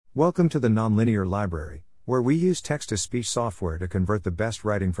Welcome to the Nonlinear Library, where we use text-to-speech software to convert the best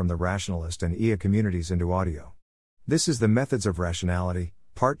writing from the Rationalist and EA communities into audio. This is the Methods of Rationality,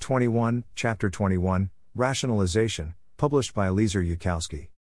 Part 21, Chapter 21, Rationalization, published by Eliezer Yudkowsky.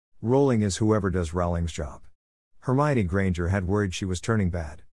 Rowling is whoever does Rowling's job. Hermione Granger had worried she was turning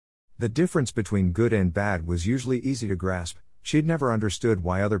bad. The difference between good and bad was usually easy to grasp. She'd never understood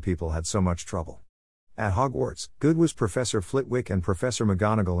why other people had so much trouble. At Hogwarts, good was Professor Flitwick and Professor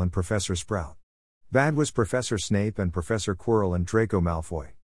McGonagall and Professor Sprout. Bad was Professor Snape and Professor Quirrell and Draco Malfoy.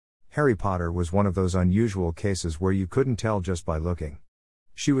 Harry Potter was one of those unusual cases where you couldn't tell just by looking.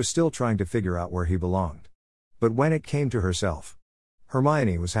 She was still trying to figure out where he belonged. But when it came to herself,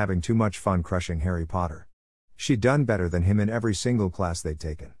 Hermione was having too much fun crushing Harry Potter. She'd done better than him in every single class they'd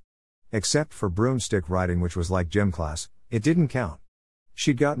taken. Except for broomstick riding, which was like gym class, it didn't count.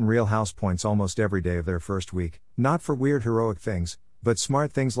 She'd gotten real house points almost every day of their first week, not for weird heroic things, but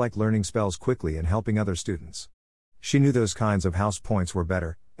smart things like learning spells quickly and helping other students. She knew those kinds of house points were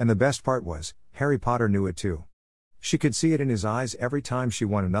better, and the best part was, Harry Potter knew it too. She could see it in his eyes every time she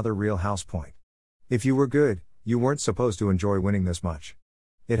won another real house point. If you were good, you weren't supposed to enjoy winning this much.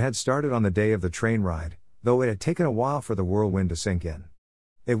 It had started on the day of the train ride, though it had taken a while for the whirlwind to sink in.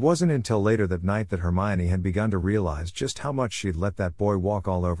 It wasn't until later that night that Hermione had begun to realize just how much she'd let that boy walk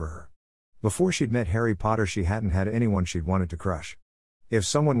all over her. Before she'd met Harry Potter, she hadn't had anyone she'd wanted to crush. If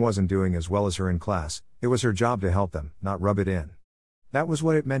someone wasn't doing as well as her in class, it was her job to help them, not rub it in. That was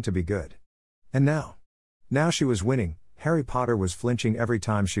what it meant to be good. And now she was winning. Harry Potter was flinching every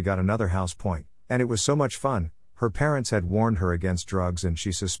time she got another house point, and it was so much fun. Her parents had warned her against drugs, and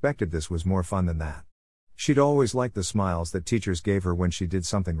she suspected this was more fun than that. She'd always liked the smiles that teachers gave her when she did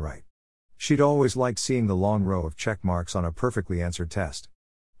something right. She'd always liked seeing the long row of check marks on a perfectly answered test.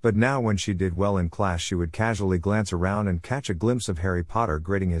 But now when she did well in class, she would casually glance around and catch a glimpse of Harry Potter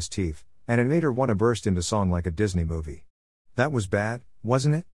gritting his teeth, and it made her want to burst into song like a Disney movie. That was bad,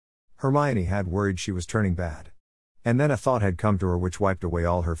 wasn't it? Hermione had worried she was turning bad. And then a thought had come to her which wiped away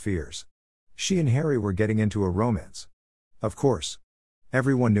all her fears. She and Harry were getting into a romance. Of course.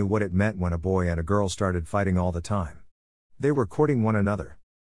 Everyone knew what it meant when a boy and a girl started fighting all the time. They were courting one another.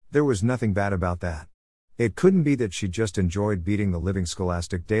 There was nothing bad about that. It couldn't be that she just enjoyed beating the living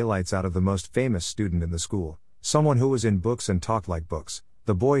scholastic daylights out of the most famous student in the school, someone who was in books and talked like books,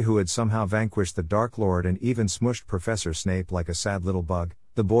 the boy who had somehow vanquished the Dark Lord and even smushed Professor Snape like a sad little bug,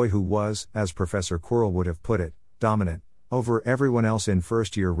 the boy who was, as Professor Quirrell would have put it, dominant over everyone else in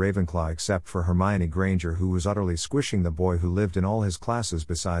first-year Ravenclaw except for Hermione Granger, who was utterly squishing the boy who lived in all his classes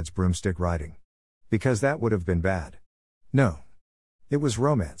besides broomstick riding. Because that would have been bad. No. It was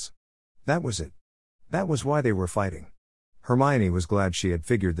romance. That was it. That was why they were fighting. Hermione was glad she had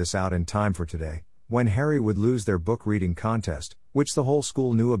figured this out in time for today, when Harry would lose their book reading contest, which the whole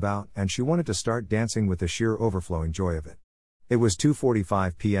school knew about, and she wanted to start dancing with the sheer overflowing joy of it. It was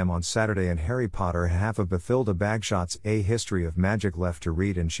 2:45 p.m. on Saturday, and Harry Potter had half of Bathilda Bagshot's A History of Magic left to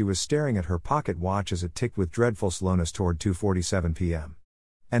read, and she was staring at her pocket watch as it ticked with dreadful slowness toward 2:47 p.m.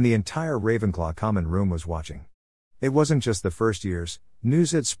 And the entire Ravenclaw common room was watching. It wasn't just the first years.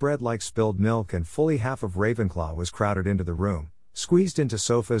 News had spread like spilled milk, and fully half of Ravenclaw was crowded into the room, squeezed into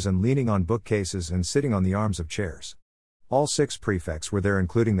sofas and leaning on bookcases and sitting on the arms of chairs. All 6 prefects were there,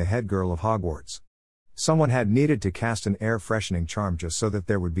 including the head girl of Hogwarts. Someone had needed to cast an air-freshening charm just so that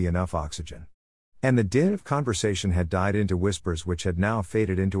there would be enough oxygen. And the din of conversation had died into whispers which had now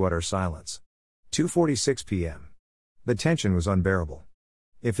faded into utter silence. 2:46 p.m. The tension was unbearable.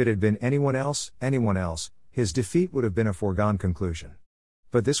 If it had been anyone else, his defeat would have been a foregone conclusion.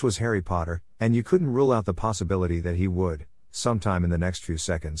 But this was Harry Potter, and you couldn't rule out the possibility that he would, sometime in the next few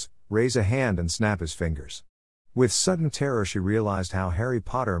seconds, raise a hand and snap his fingers. With sudden terror she realized how Harry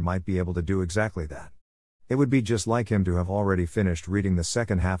Potter might be able to do exactly that. It would be just like him to have already finished reading the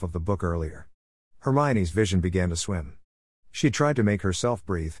second half of the book earlier. Hermione's vision began to swim. She tried to make herself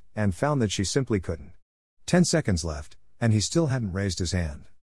breathe, and found that she simply couldn't. 10 seconds left, and he still hadn't raised his hand.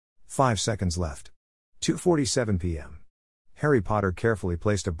 5 seconds left. 2:47 p.m. Harry Potter carefully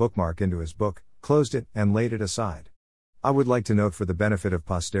placed a bookmark into his book, closed it, and laid it aside. "I would like to note for the benefit of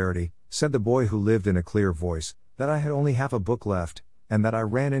posterity," said the boy who lived in a clear voice, "that I had only half a book left, and that I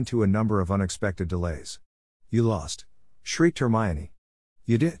ran into a number of unexpected delays." "You lost," shrieked Hermione.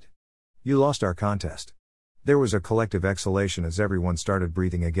 "You did. You lost our contest." There was a collective exhalation as everyone started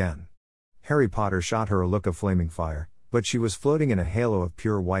breathing again. Harry Potter shot her a look of flaming fire, but she was floating in a halo of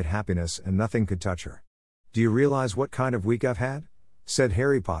pure white happiness and nothing could touch her. "Do you realize what kind of week I've had?" said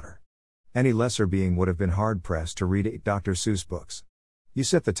Harry Potter. Any lesser being would have been hard-pressed to read 8 Dr. Seuss books. "You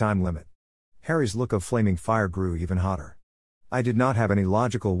set the time limit." Harry's look of flaming fire grew even hotter. I did not have any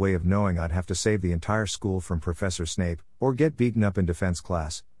logical way of knowing I'd have to save the entire school from Professor Snape, or get beaten up in defense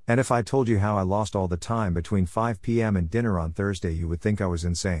class, and if I told you how I lost all the time between 5 p.m. and dinner on Thursday you would think I was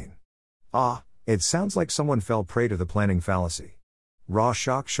insane. Ah, it sounds like someone fell prey to the planning fallacy. Raw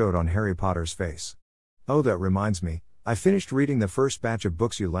shock showed on Harry Potter's face. Oh, that reminds me, I finished reading the first batch of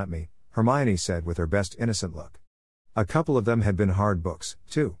books you lent me, Hermione said with her best innocent look. A couple of them had been hard books,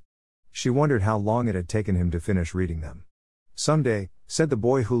 too. She wondered how long it had taken him to finish reading them. Someday, said the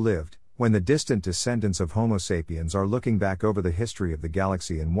boy who lived, when the distant descendants of Homo sapiens are looking back over the history of the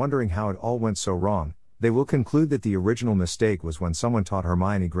galaxy and wondering how it all went so wrong, they will conclude that the original mistake was when someone taught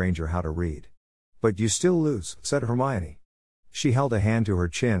Hermione Granger how to read. But you still lose, said Hermione. She held a hand to her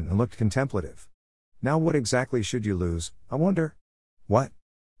chin and looked contemplative. Now what exactly should you lose, I wonder? What?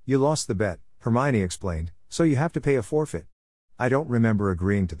 You lost the bet, Hermione explained, so you have to pay a forfeit. I don't remember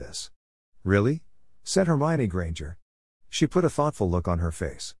agreeing to this. Really? Said Hermione Granger. She put a thoughtful look on her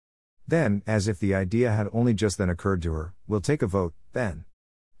face. Then, as if the idea had only just then occurred to her, we'll take a vote, then.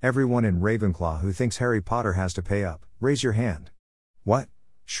 Everyone in Ravenclaw who thinks Harry Potter has to pay up, raise your hand. What?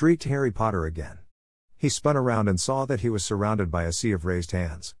 Shrieked Harry Potter again. He spun around and saw that he was surrounded by a sea of raised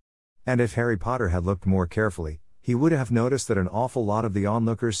hands. And if Harry Potter had looked more carefully, he would have noticed that an awful lot of the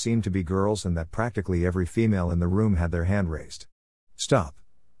onlookers seemed to be girls and that practically every female in the room had their hand raised. Stop!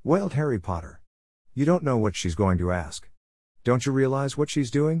 Wailed Harry Potter. You don't know what she's going to ask. Don't you realize what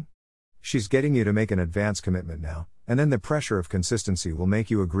she's doing? She's getting you to make an advance commitment now, and then the pressure of consistency will make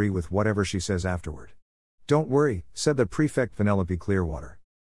you agree with whatever she says afterward. Don't worry, said the prefect Penelope Clearwater.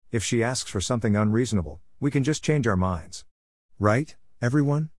 If she asks for something unreasonable, we can just change our minds. Right,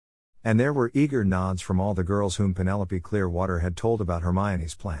 everyone? And there were eager nods from all the girls whom Penelope Clearwater had told about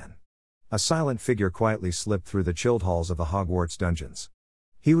Hermione's plan. A silent figure quietly slipped through the chilled halls of the Hogwarts dungeons.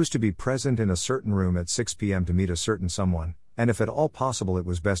 He was to be present in a certain room at 6 p.m. to meet a certain someone, and if at all possible it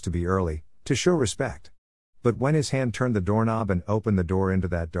was best to be early, to show respect. But when his hand turned the doorknob and opened the door into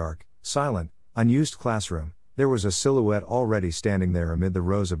that dark, silent, unused classroom, there was a silhouette already standing there amid the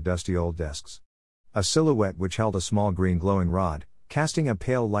rows of dusty old desks. A silhouette which held a small green glowing rod, casting a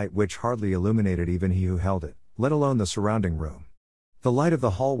pale light which hardly illuminated even he who held it, let alone the surrounding room. The light of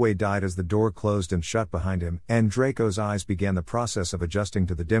the hallway died as the door closed and shut behind him, and Draco's eyes began the process of adjusting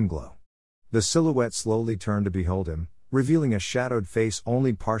to the dim glow. The silhouette slowly turned to behold him, revealing a shadowed face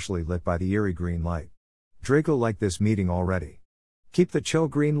only partially lit by the eerie green light. Draco liked this meeting already. Keep the chill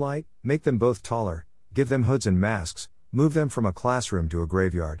green light, make them both taller, give them hoods and masks, move them from a classroom to a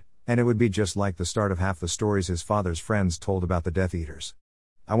graveyard, and it would be just like the start of half the stories his father's friends told about the Death Eaters.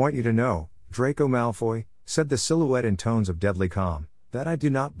 I want you to know, Draco Malfoy, said the silhouette in tones of deadly calm, that I do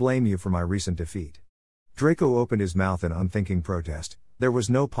not blame you for my recent defeat. Draco opened his mouth in unthinking protest. There was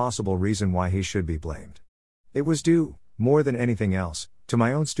no possible reason why he should be blamed. It was due, more than anything else, to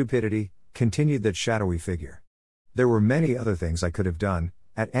my own stupidity, continued that shadowy figure. There were many other things I could have done,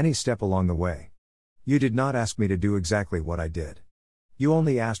 at any step along the way. You did not ask me to do exactly what I did. You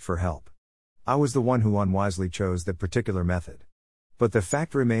only asked for help. I was the one who unwisely chose that particular method. But the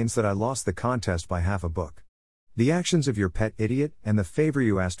fact remains that I lost the contest by half a book. The actions of your pet idiot, and the favor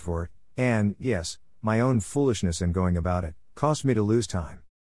you asked for, and, yes, my own foolishness in going about it, caused me to lose time.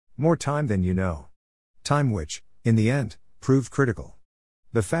 More time than you know. Time which, in the end, proved critical.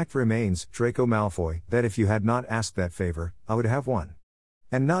 The fact remains, Draco Malfoy, that if you had not asked that favor, I would have won.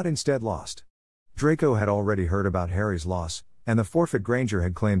 And not instead lost. Draco had already heard about Harry's loss, and the forfeit Granger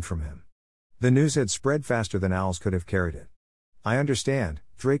had claimed from him. The news had spread faster than owls could have carried it. I understand,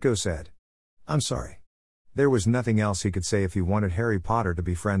 Draco said. I'm sorry. There was nothing else he could say if he wanted Harry Potter to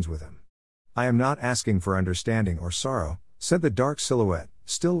be friends with him. I am not asking for understanding or sorrow, said the dark silhouette,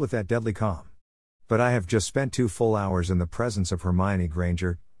 still with that deadly calm. But I have just spent 2 full hours in the presence of Hermione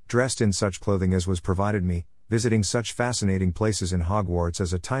Granger, dressed in such clothing as was provided me, visiting such fascinating places in Hogwarts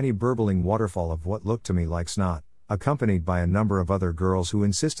as a tiny burbling waterfall of what looked to me like snot, accompanied by a number of other girls who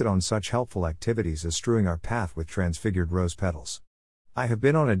insisted on such helpful activities as strewing our path with transfigured rose petals. I have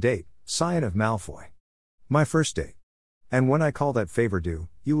been on a date, scion of Malfoy. My first date. And when I call that favor due,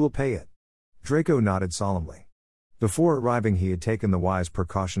 you will pay it. Draco nodded solemnly. Before arriving he had taken the wise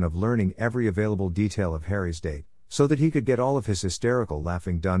precaution of learning every available detail of Harry's date, so that he could get all of his hysterical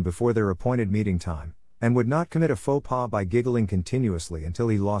laughing done before their appointed meeting time, and would not commit a faux pas by giggling continuously until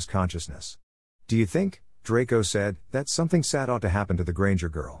he lost consciousness. Do you think, Draco said, that something sad ought to happen to the Granger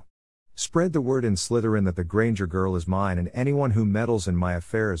girl? Spread the word in Slytherin that the Granger girl is mine, and anyone who meddles in my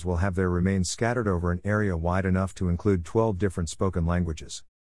affairs will have their remains scattered over an area wide enough to include 12 different spoken languages.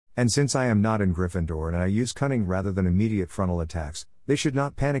 And since I am not in Gryffindor and I use cunning rather than immediate frontal attacks, they should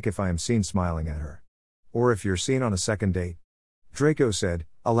not panic if I am seen smiling at her. Or if you're seen on a second date. Draco said,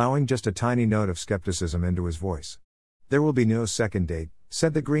 allowing just a tiny note of skepticism into his voice. There will be no second date,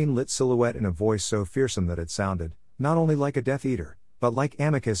 said the green-lit silhouette in a voice so fearsome that it sounded, not only like a Death Eater, but like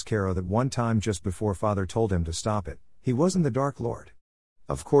Amicus Caro that one time just before Father told him to stop it, he wasn't the Dark Lord.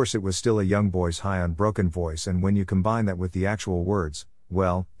 Of course it was still a young boy's high unbroken voice, and when you combine that with the actual words,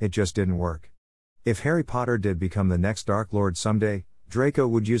 well, it just didn't work. If Harry Potter did become the next Dark Lord someday, Draco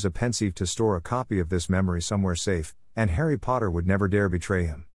would use a pensieve to store a copy of this memory somewhere safe, and Harry Potter would never dare betray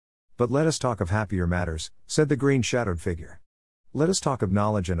him. But let us talk of happier matters, said the green-shadowed figure. Let us talk of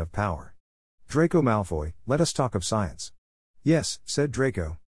knowledge and of power. Draco Malfoy, let us talk of science. Yes, said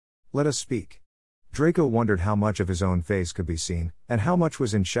Draco. Let us speak. Draco wondered how much of his own face could be seen, and how much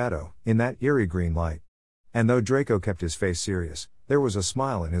was in shadow, in that eerie green light. And though Draco kept his face serious, there was a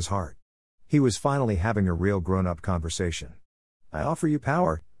smile in his heart. He was finally having a real grown-up conversation. I offer you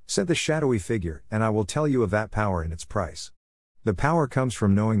power, said the shadowy figure, and I will tell you of that power and its price. The power comes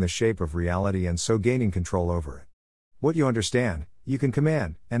from knowing the shape of reality and so gaining control over it. What you understand, you can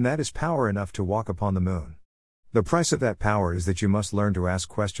command, and that is power enough to walk upon the moon. The price of that power is that you must learn to ask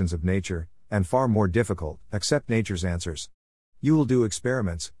questions of nature, and far more difficult, accept nature's answers. You will do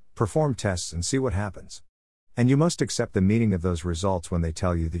experiments, perform tests and see what happens. And you must accept the meaning of those results when they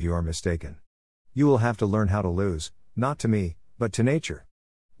tell you that you are mistaken. You will have to learn how to lose, not to me, but to nature.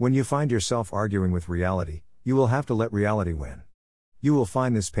 When you find yourself arguing with reality, you will have to let reality win. You will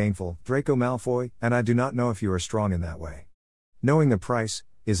find this painful, Draco Malfoy, and I do not know if you are strong in that way. Knowing the price,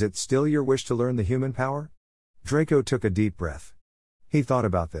 is it still your wish to learn the human power? Draco took a deep breath. He thought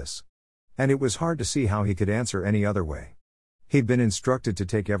about this. And it was hard to see how he could answer any other way. He'd been instructed to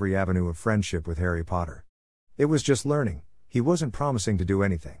take every avenue of friendship with Harry Potter. It was just learning, he wasn't promising to do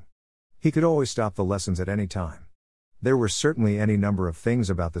anything. He could always stop the lessons at any time. There were certainly any number of things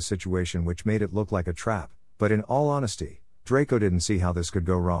about the situation which made it look like a trap, but in all honesty, Draco didn't see how this could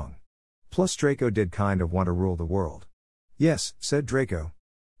go wrong. Plus Draco did kind of want to rule the world. Yes, said Draco.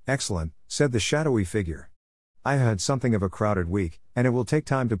 Excellent, said the shadowy figure. I had something of a crowded week, and it will take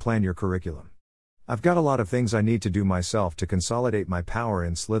time to plan your curriculum. I've got a lot of things I need to do myself to consolidate my power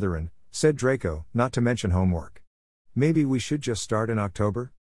in Slytherin, said Draco, not to mention homework. Maybe we should just start in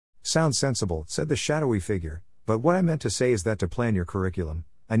October? Sounds sensible, said the shadowy figure, but what I meant to say is that to plan your curriculum,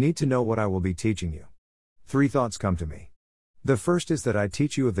 I need to know what I will be teaching you. 3 thoughts come to me. The first is that I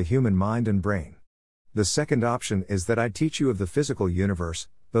teach you of the human mind and brain. The second option is that I teach you of the physical universe,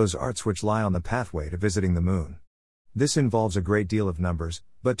 those arts which lie on the pathway to visiting the moon. This involves a great deal of numbers,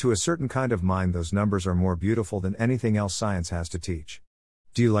 but to a certain kind of mind those numbers are more beautiful than anything else science has to teach.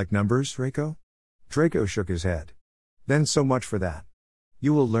 Do you like numbers, Draco? Draco shook his head. Then so much for that.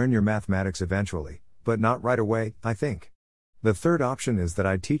 You will learn your mathematics eventually, but not right away, I think. The third option is that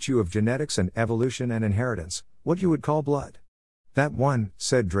I teach you of genetics and evolution and inheritance, what you would call blood. That one,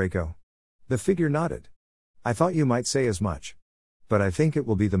 said Draco. The figure nodded. I thought you might say as much. But I think it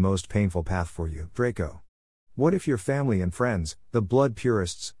will be the most painful path for you, Draco. What if your family and friends, the blood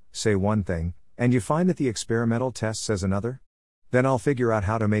purists, say one thing, and you find that the experimental test says another? Then I'll figure out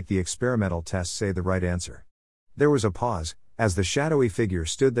how to make the experimental test say the right answer. There was a pause, as the shadowy figure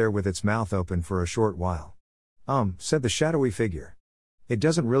stood there with its mouth open for a short while. Said the shadowy figure. It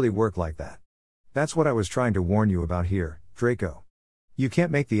doesn't really work like that. That's what I was trying to warn you about here, Draco. You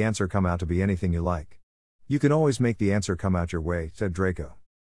can't make the answer come out to be anything you like. You can always make the answer come out your way, said Draco.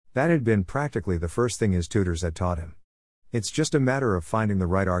 That had been practically the first thing his tutors had taught him. It's just a matter of finding the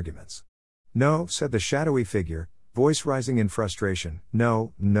right arguments. No, said the shadowy figure, voice rising in frustration,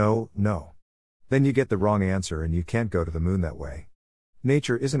 no. Then you get the wrong answer and you can't go to the moon that way.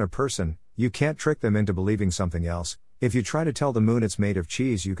 Nature isn't a person, you can't trick them into believing something else. If you try to tell the moon it's made of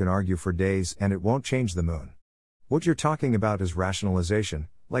cheese you can argue for days and it won't change the moon. What you're talking about is rationalization,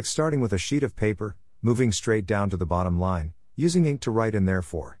 like starting with a sheet of paper, moving straight down to the bottom line, using ink to write and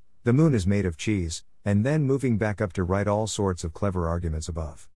therefore, the moon is made of cheese, and then moving back up to write all sorts of clever arguments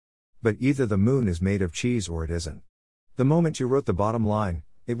above. But either the moon is made of cheese or it isn't. The moment you wrote the bottom line,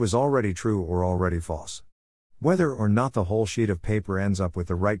 it was already true or already false. Whether or not the whole sheet of paper ends up with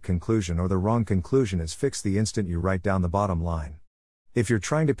the right conclusion or the wrong conclusion is fixed the instant you write down the bottom line. If you're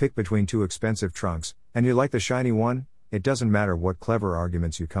trying to pick between 2 expensive trunks, and you like the shiny one, it doesn't matter what clever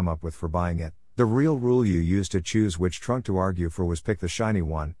arguments you come up with for buying it. The real rule you use to choose which trunk to argue for was pick the shiny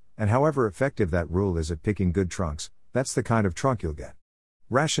one, and however effective that rule is at picking good trunks, that's the kind of trunk you'll get.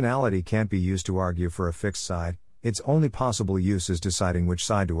 Rationality can't be used to argue for a fixed side, its only possible use is deciding which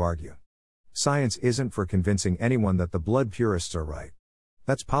side to argue. Science isn't for convincing anyone that the blood purists are right.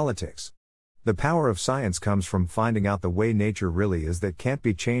 That's politics. The power of science comes from finding out the way nature really is that can't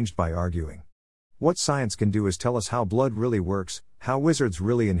be changed by arguing. What science can do is tell us how blood really works, how wizards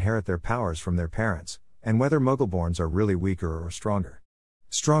really inherit their powers from their parents, and whether muggleborns are really weaker or stronger.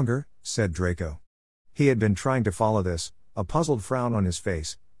 Stronger, said Draco. He had been trying to follow this, a puzzled frown on his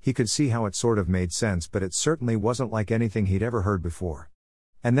face. He could see how it sort of made sense, but it certainly wasn't like anything he'd ever heard before.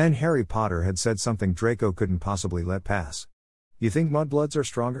 And then Harry Potter had said something Draco couldn't possibly let pass. You think mudbloods are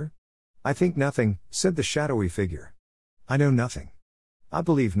stronger? I think nothing, said the shadowy figure. I know nothing. I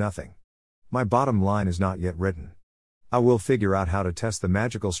believe nothing. My bottom line is not yet written. I will figure out how to test the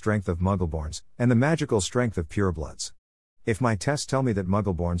magical strength of muggleborns, and the magical strength of purebloods. If my tests tell me that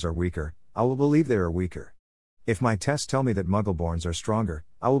muggleborns are weaker, I will believe they are weaker. If my tests tell me that muggleborns are stronger,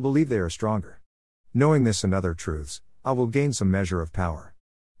 I will believe they are stronger. Knowing this and other truths, I will gain some measure of power.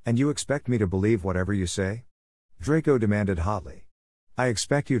 And you expect me to believe whatever you say? Draco demanded hotly. I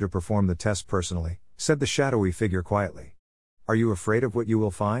expect you to perform the test personally, said the shadowy figure quietly. Are you afraid of what you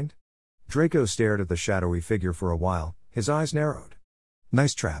will find? Draco stared at the shadowy figure for a while, his eyes narrowed.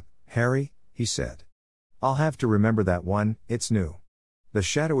 Nice trap, Harry, he said. I'll have to remember that one, it's new. The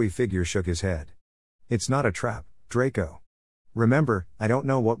shadowy figure shook his head. It's not a trap, Draco. Remember, I don't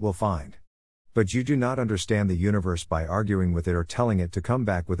know what we'll find. But you do not understand the universe by arguing with it or telling it to come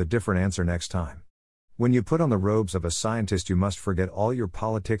back with a different answer next time. When you put on the robes of a scientist, you must forget all your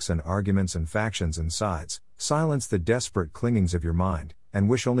politics and arguments and factions and sides, silence the desperate clingings of your mind, and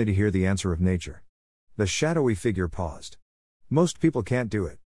wish only to hear the answer of nature. The shadowy figure paused. Most people can't do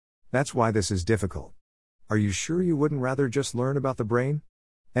it. That's why this is difficult. Are you sure you wouldn't rather just learn about the brain?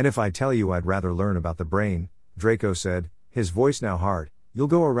 And if I tell you I'd rather learn about the brain, Draco said, his voice now hard, you'll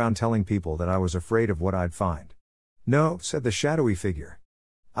go around telling people that I was afraid of what I'd find. No, said the shadowy figure.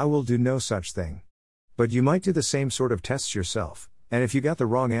 I will do no such thing. But you might do the same sort of tests yourself, and if you got the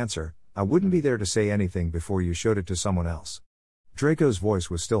wrong answer, I wouldn't be there to say anything before you showed it to someone else. Draco's voice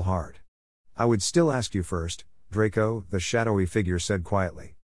was still hard. I would still ask you first, Draco, the shadowy figure said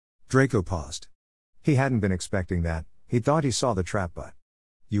quietly. Draco paused. He hadn't been expecting that, he thought he saw the trap, but...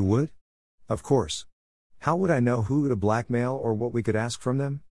 You would? Of course. How would I know who to blackmail or what we could ask from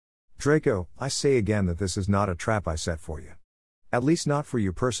them? Draco, I say again that this is not a trap I set for you. At least not for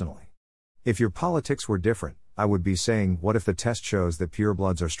you personally. If your politics were different, I would be saying, what if the test shows that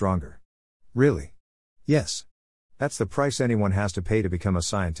purebloods are stronger? Really? Yes. That's the price anyone has to pay to become a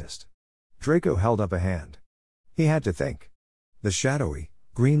scientist. Draco held up a hand. He had to think. The shadowy,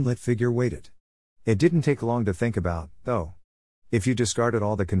 green-lit figure waited. It didn't take long to think about, though. If you discarded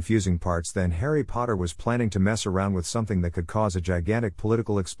all the confusing parts, then Harry Potter was planning to mess around with something that could cause a gigantic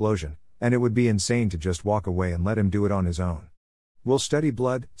political explosion, and it would be insane to just walk away and let him do it on his own. We'll study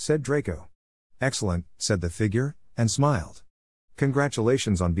blood, said Draco. Excellent, said the figure, and smiled.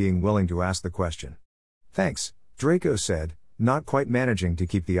 Congratulations on being willing to ask the question. Thanks, Draco said, not quite managing to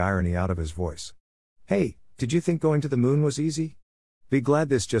keep the irony out of his voice. Hey, did you think going to the moon was easy? Be glad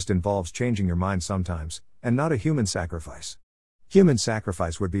this just involves changing your mind sometimes, and not a human sacrifice. Human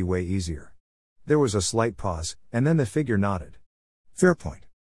sacrifice would be way easier. There was a slight pause, and then the figure nodded. Fair point.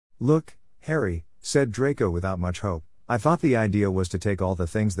 Look, Harry, said Draco without much hope, I thought the idea was to take all the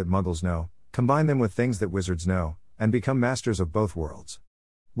things that muggles know, combine them with things that wizards know, and become masters of both worlds.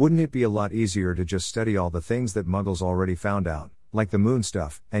 Wouldn't it be a lot easier to just study all the things that muggles already found out, like the moon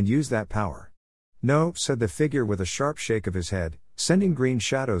stuff, and use that power? No, said the figure with a sharp shake of his head, sending green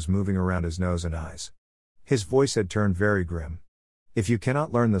shadows moving around his nose and eyes. His voice had turned very grim. If you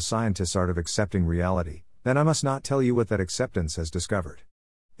cannot learn the scientist's art of accepting reality, then I must not tell you what that acceptance has discovered.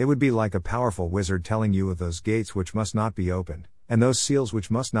 It would be like a powerful wizard telling you of those gates which must not be opened, and those seals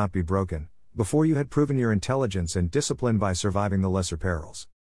which must not be broken, before you had proven your intelligence and discipline by surviving the lesser perils.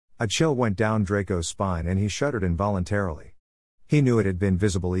 A chill went down Draco's spine and he shuddered involuntarily. He knew it had been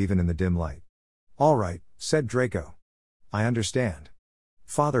visible even in the dim light. All right, said Draco. I understand.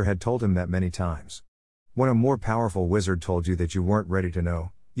 Father had told him that many times. When a more powerful wizard told you that you weren't ready to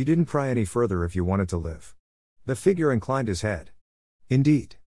know, you didn't pry any further if you wanted to live. The figure inclined his head.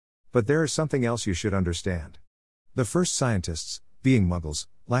 Indeed. But there is something else you should understand. The first scientists, being muggles,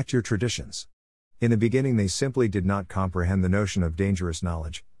 lacked your traditions. In the beginning they simply did not comprehend the notion of dangerous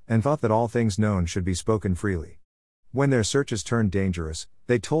knowledge, and thought that all things known should be spoken freely. When their searches turned dangerous,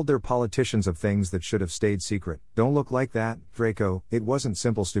 they told their politicians of things that should have stayed secret. Don't look like that, Draco, it wasn't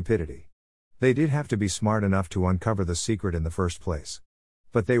simple stupidity. They did have to be smart enough to uncover the secret in the first place.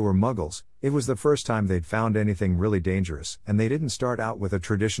 But they were muggles, it was the first time they'd found anything really dangerous, and they didn't start out with a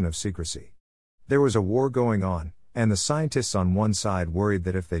tradition of secrecy. There was a war going on, and the scientists on one side worried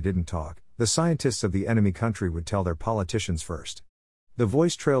that if they didn't talk, the scientists of the enemy country would tell their politicians first. The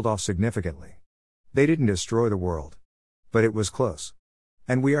voice trailed off significantly. They didn't destroy the world. But it was close.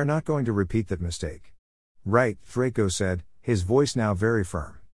 And we are not going to repeat that mistake. Right, Draco said, his voice now very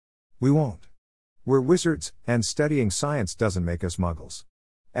firm. We won't. We're wizards, and studying science doesn't make us muggles.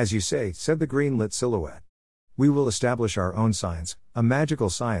 As you say, said the green-lit silhouette. We will establish our own science, a magical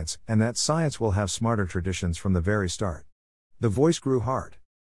science, and that science will have smarter traditions from the very start. The voice grew hard.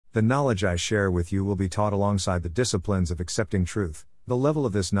 The knowledge I share with you will be taught alongside the disciplines of accepting truth. The level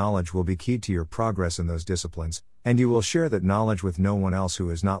of this knowledge will be key to your progress in those disciplines, and you will share that knowledge with no one else who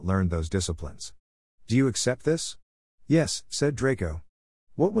has not learned those disciplines. Do you accept this? Yes, said Draco.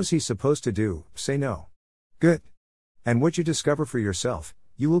 What was he supposed to do? Say no. Good. And what you discover for yourself,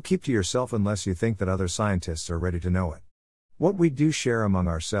 you will keep to yourself unless you think that other scientists are ready to know it. What we do share among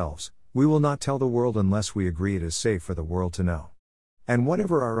ourselves, we will not tell the world unless we agree it is safe for the world to know. And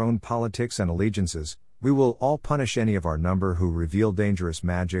whatever our own politics and allegiances, we will all punish any of our number who reveal dangerous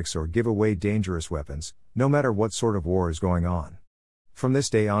magics or give away dangerous weapons, no matter what sort of war is going on. From this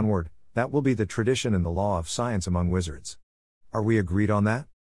day onward, that will be the tradition and the law of science among wizards. Are we agreed on that?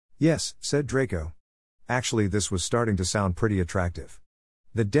 Yes, said Draco. Actually, this was starting to sound pretty attractive.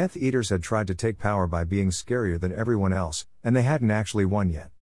 The Death Eaters had tried to take power by being scarier than everyone else, and they hadn't actually won yet.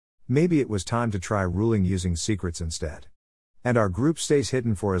 Maybe it was time to try ruling using secrets instead. And our group stays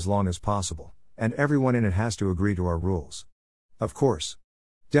hidden for as long as possible, and everyone in it has to agree to our rules. Of course.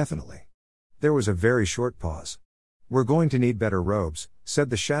 Definitely. There was a very short pause. We're going to need better robes, said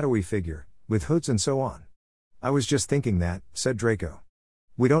the shadowy figure, with hoods and so on. I was just thinking that, said Draco.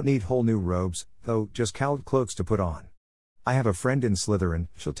 We don't need whole new robes, though, just cowled cloaks to put on. I have a friend in Slytherin,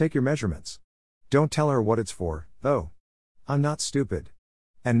 she'll take your measurements. Don't tell her what it's for, though. I'm not stupid.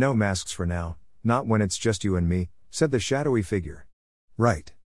 And no masks for now, not when it's just you and me, said the shadowy figure.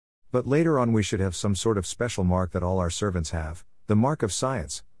 Right. But later on we should have some sort of special mark that all our servants have, the mark of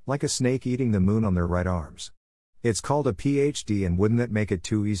science, like a snake eating the moon on their right arms. It's called a PhD, and wouldn't that make it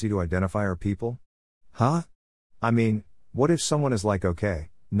too easy to identify our people? Huh? I mean, what if someone is like, okay,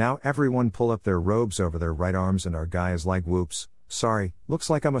 now everyone pull up their robes over their right arms, and our guy is like, whoops, sorry, looks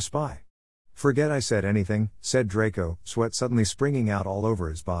like I'm a spy. Forget I said anything, said Draco, sweat suddenly springing out all over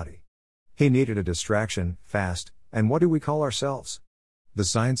his body. He needed a distraction, fast, and what do we call ourselves? The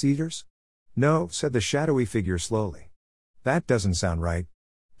Science Eaters? No, said the shadowy figure slowly. That doesn't sound right.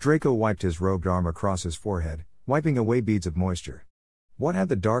 Draco wiped his robed arm across his forehead, wiping away beads of moisture. What had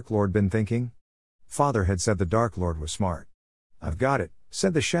the Dark Lord been thinking? Father had said the Dark Lord was smart. I've got it,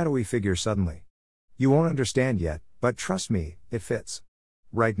 said the shadowy figure suddenly. You won't understand yet, but trust me, it fits.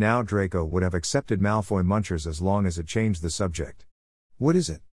 Right now Draco would have accepted Malfoy Munchers as long as it changed the subject. What is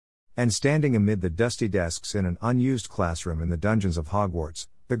it? And standing amid the dusty desks in an unused classroom in the dungeons of Hogwarts,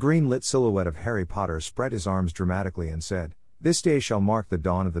 the green-lit silhouette of Harry Potter spread his arms dramatically and said, "This day shall mark the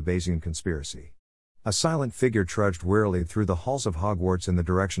dawn of the Bayesian conspiracy." A silent figure trudged wearily through the halls of Hogwarts in the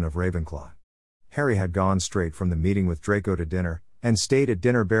direction of Ravenclaw. Harry had gone straight from the meeting with Draco to dinner, and stayed at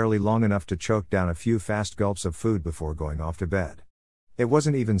dinner barely long enough to choke down a few fast gulps of food before going off to bed. It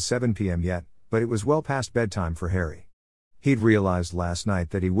wasn't even 7 p.m. yet, but it was well past bedtime for Harry. He'd realized last night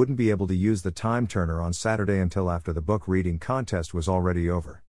that he wouldn't be able to use the time turner on Saturday until after the book reading contest was already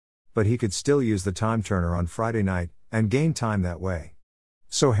over. But he could still use the time turner on Friday night, and gain time that way.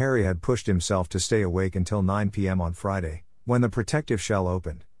 So Harry had pushed himself to stay awake until 9 p.m. on Friday, when the protective shell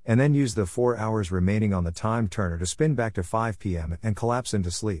opened, and then used the 4 hours remaining on the time turner to spin back to 5 p.m. and collapse into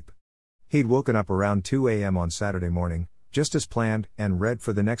sleep. He'd woken up around 2 a.m. on Saturday morning, just as planned, and read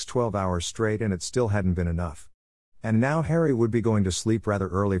for the next 12 hours straight, and it still hadn't been enough. And now Harry would be going to sleep rather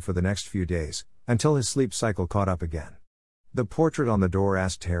early for the next few days, until his sleep cycle caught up again. The portrait on the door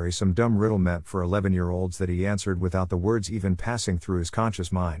asked Harry some dumb riddle meant for 11-year-olds that he answered without the words even passing through his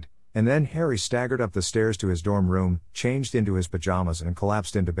conscious mind, and then Harry staggered up the stairs to his dorm room, changed into his pajamas and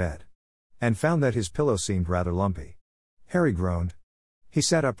collapsed into bed. And found that his pillow seemed rather lumpy. Harry groaned. He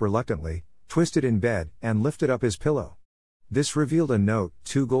sat up reluctantly, twisted in bed, and lifted up his pillow. This revealed a note,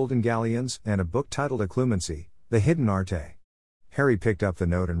 2 golden galleons, and a book titled Occlumency, The Hidden Arte. Harry picked up the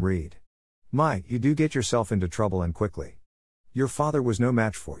note and read. My, you do get yourself into trouble, and quickly. Your father was no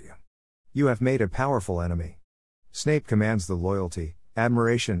match for you. You have made a powerful enemy. Snape commands the loyalty,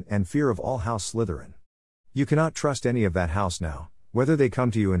 admiration, and fear of all House Slytherin. You cannot trust any of that house now, whether they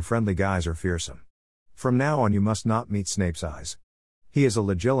come to you in friendly guise or fearsome. From now on you must not meet Snape's eyes. He is a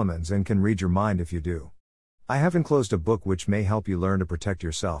legilimens and can read your mind if you do. I have enclosed a book which may help you learn to protect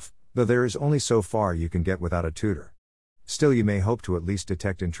yourself, though there is only so far you can get without a tutor. Still you may hope to at least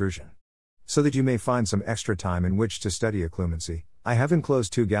detect intrusion. So that you may find some extra time in which to study occlumency, I have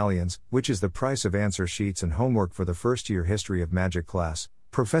enclosed 2 galleons, which is the price of answer sheets and homework for the first-year History of Magic class,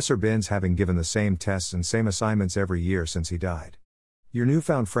 Professor Binns having given the same tests and same assignments every year since he died. Your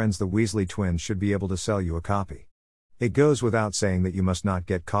newfound friends the Weasley twins should be able to sell you a copy. It goes without saying that you must not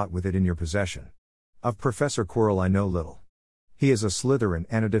get caught with it in your possession. Of Professor Quirrell I know little. He is a Slytherin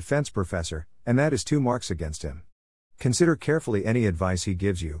and a defense professor, and that is 2 marks against him. Consider carefully any advice he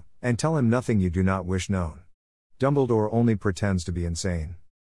gives you, and tell him nothing you do not wish known. Dumbledore only pretends to be insane.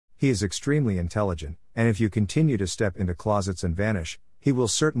 He is extremely intelligent, and if you continue to step into closets and vanish, he will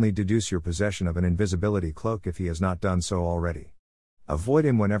certainly deduce your possession of an invisibility cloak if he has not done so already. Avoid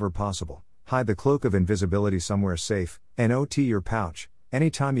him whenever possible, hide the cloak of invisibility somewhere safe, not your pouch,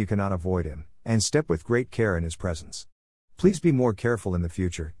 anytime you cannot avoid him, and step with great care in his presence. Please be more careful in the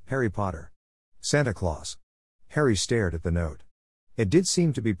future, Harry Potter. Santa Claus. Harry stared at the note. It did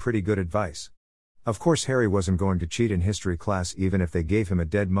seem to be pretty good advice. Of course Harry wasn't going to cheat in history class even if they gave him a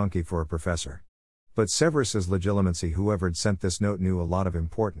dead monkey for a professor. But Severus's legitimacy, whoever'd sent this note knew a lot of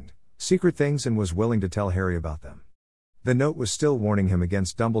important, secret things and was willing to tell Harry about them. The note was still warning him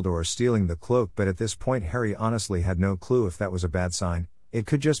against Dumbledore stealing the cloak, but at this point Harry honestly had no clue if that was a bad sign. It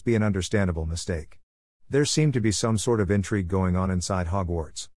could just be an understandable mistake. There seemed to be some sort of intrigue going on inside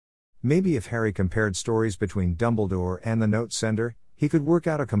Hogwarts. Maybe if Harry compared stories between Dumbledore and the note sender, he could work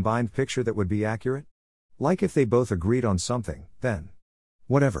out a combined picture that would be accurate? Like if they both agreed on something, then.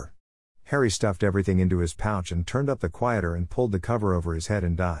 Whatever. Harry stuffed everything into his pouch and turned up the quieter and pulled the cover over his head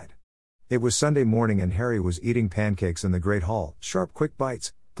and died. It was Sunday morning and Harry was eating pancakes in the Great Hall, sharp quick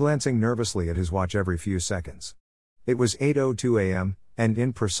bites, glancing nervously at his watch every few seconds. It was 8:02 a.m., and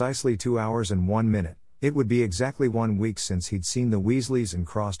in precisely 2 hours and 1 minute, it would be exactly 1 week since he'd seen the Weasleys and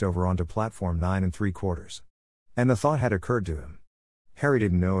crossed over onto platform 9 3/4. And the thought had occurred to him. Harry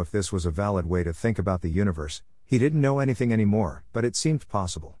didn't know if this was a valid way to think about the universe, he didn't know anything anymore, but it seemed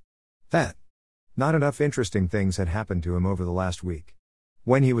possible. That not enough interesting things had happened to him over the last week.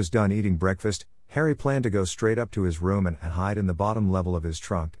 When he was done eating breakfast, Harry planned to go straight up to his room and hide in the bottom level of his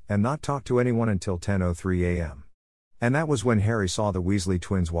trunk and not talk to anyone until 10:03 a.m. And that was when Harry saw the Weasley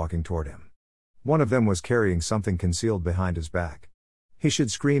twins walking toward him. One of them was carrying something concealed behind his back. He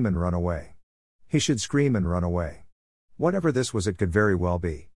should scream and run away. He should scream and run away. Whatever this was, it could very well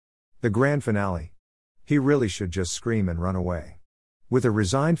be the grand finale. He really should just scream and run away. With a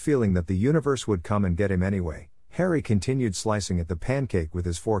resigned feeling that the universe would come and get him anyway, Harry continued slicing at the pancake with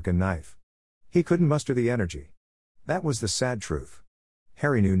his fork and knife. He couldn't muster the energy. That was the sad truth.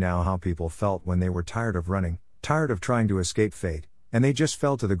 Harry knew now how people felt when they were tired of running, tired of trying to escape fate, and they just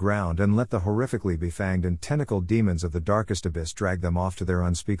fell to the ground and let the horrifically befanged and tentacled demons of the darkest abyss drag them off to their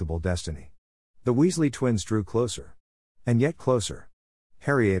unspeakable destiny. The Weasley twins drew closer. And yet closer.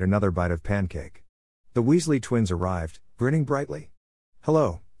 Harry ate another bite of pancake. The Weasley twins arrived, grinning brightly.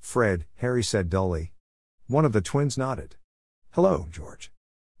 "Hello, Fred," Harry said dully. One of the twins nodded. "Hello, George."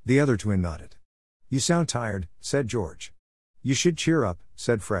 The other twin nodded. "You sound tired," said George. "You should cheer up,"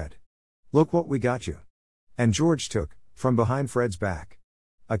 said Fred. "Look what we got you." And George took, from behind Fred's back,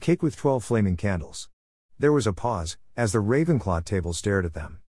 a cake with 12 flaming candles. There was a pause, as the Ravenclaw table stared at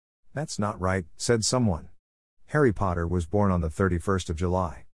them. "That's not right," said someone. Harry Potter was born on the 31st of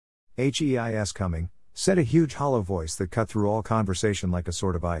July. "Heis coming," said a huge hollow voice that cut through all conversation like a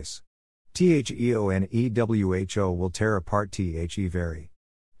sword of ice. "Theonewho will tear apart the very."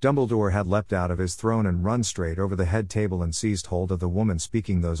 Dumbledore had leapt out of his throne and run straight over the head table and seized hold of the woman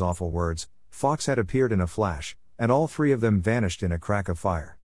speaking those awful words. Fawkes had appeared in a flash, and all three of them vanished in a crack of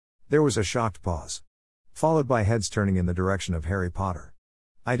fire. There was a shocked pause, followed by heads turning in the direction of Harry Potter.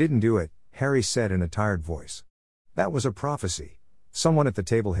 "I didn't do it," Harry said in a tired voice. "That was a prophecy," someone at the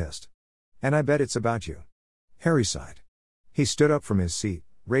table hissed. "And I bet it's about you." Harry sighed. He stood up from his seat,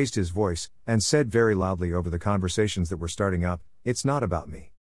 raised his voice, and said very loudly over the conversations that were starting up, "It's not about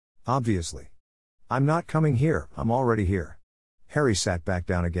me. Obviously. I'm not coming here, I'm already here." Harry sat back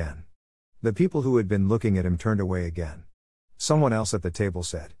down again. The people who had been looking at him turned away again. Someone else at the table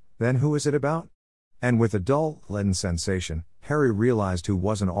said, "Then who is it about?" And with a dull, leaden sensation, Harry realized who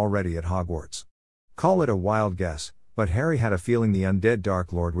wasn't already at Hogwarts. Call it a wild guess, but Harry had a feeling the undead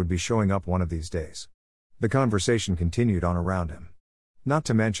Dark Lord would be showing up one of these days. The conversation continued on around him. "Not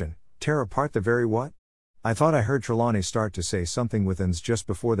to mention, tear apart the very what? I thought I heard Trelawney start to say something withins just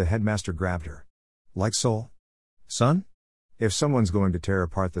before the headmaster grabbed her. Like soul? Sun? If someone's going to tear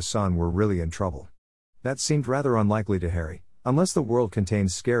apart the sun, we're really in trouble." That seemed rather unlikely to Harry, unless the world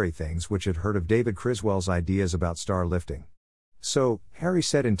contained scary things which had heard of David Criswell's ideas about star lifting. "So," Harry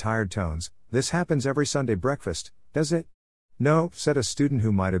said in tired tones, "this happens every Sunday breakfast, does it?" "No," said a student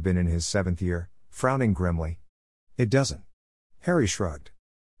who might have been in his 7th year, frowning grimly. "It doesn't." Harry shrugged.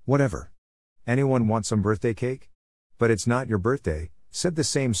 "Whatever. Anyone want some birthday cake?" "But it's not your birthday," said the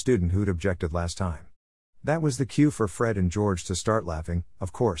same student who'd objected last time. That was the cue for Fred and George to start laughing,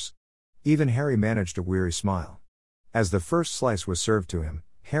 of course. Even Harry managed a weary smile. As the first slice was served to him,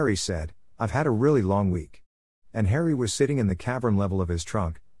 Harry said, "I've had a really long week." And Harry was sitting in the cavern level of his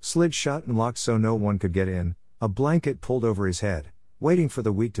trunk, slid shut and locked so no one could get in, a blanket pulled over his head, waiting for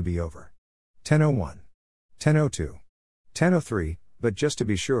the week to be over. 10:01. 10:02. 10:03, but just to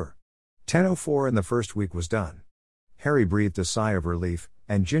be sure. 10:04 and the first week was done. Harry breathed a sigh of relief,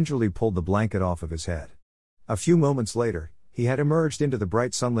 and gingerly pulled the blanket off of his head. A few moments later, he had emerged into the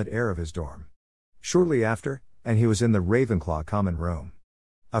bright sunlit air of his dorm. Shortly after, and he was in the Ravenclaw common room.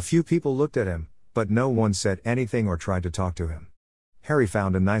 A few people looked at him, but no one said anything or tried to talk to him. Harry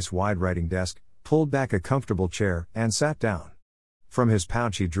found a nice wide writing desk, pulled back a comfortable chair, and sat down. From his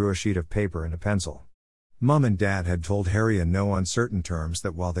pouch he drew a sheet of paper and a pencil. Mom and Dad had told Harry in no uncertain terms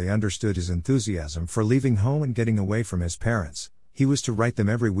that while they understood his enthusiasm for leaving home and getting away from his parents, he was to write them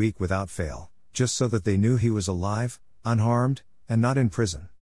every week without fail, just so that they knew he was alive, unharmed, and not in prison.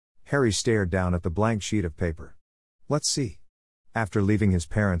 Harry stared down at the blank sheet of paper. Let's see. After leaving his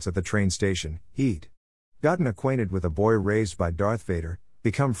parents at the train station, he'd gotten acquainted with a boy raised by Darth Vader,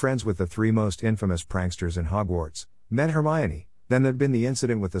 become friends with the three most infamous pranksters in Hogwarts, met Hermione, then there'd been the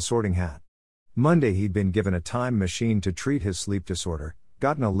incident with the sorting hat. Monday he'd been given a time machine to treat his sleep disorder,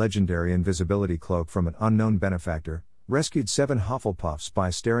 gotten a legendary invisibility cloak from an unknown benefactor, rescued 7 Hufflepuffs by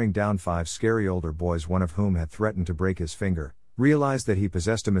staring down 5 scary older boys, one of whom had threatened to break his finger, realized that he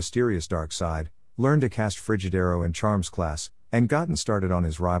possessed a mysterious dark side, learned to cast Frigidero in Charms class, and gotten started on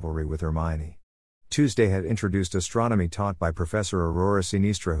his rivalry with Hermione. Tuesday had introduced astronomy taught by Professor Aurora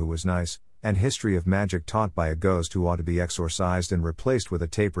Sinistra, who was nice, and history of magic taught by a ghost who ought to be exorcised and replaced with a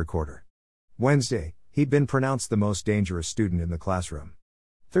tape recorder. Wednesday, he'd been pronounced the most dangerous student in the classroom.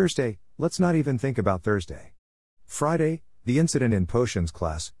 Thursday, let's not even think about Thursday. Friday, the incident in potions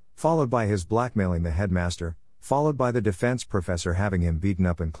class, followed by his blackmailing the headmaster, followed by the defense professor having him beaten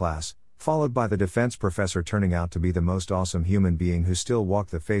up in class, followed by the defense professor turning out to be the most awesome human being who still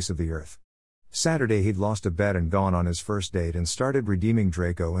walked the face of the earth. Saturday he'd lost a bet and gone on his first date and started redeeming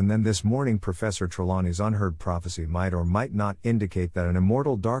Draco, and then this morning Professor Trelawney's unheard prophecy might or might not indicate that an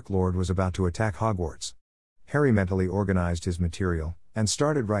immortal Dark Lord was about to attack Hogwarts. Harry mentally organized his material, and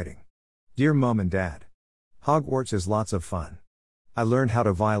started writing. Dear Mom and Dad. Hogwarts is lots of fun. I learned how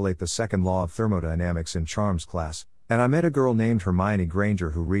to violate the second law of thermodynamics in Charms class, and I met a girl named Hermione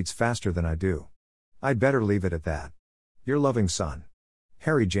Granger who reads faster than I do. I'd better leave it at that. Your loving son,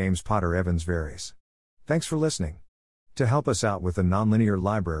 Harry James Potter Evans Varys. Thanks for listening. To help us out with the Nonlinear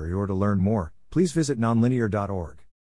Library or to learn more, please visit nonlinear.org.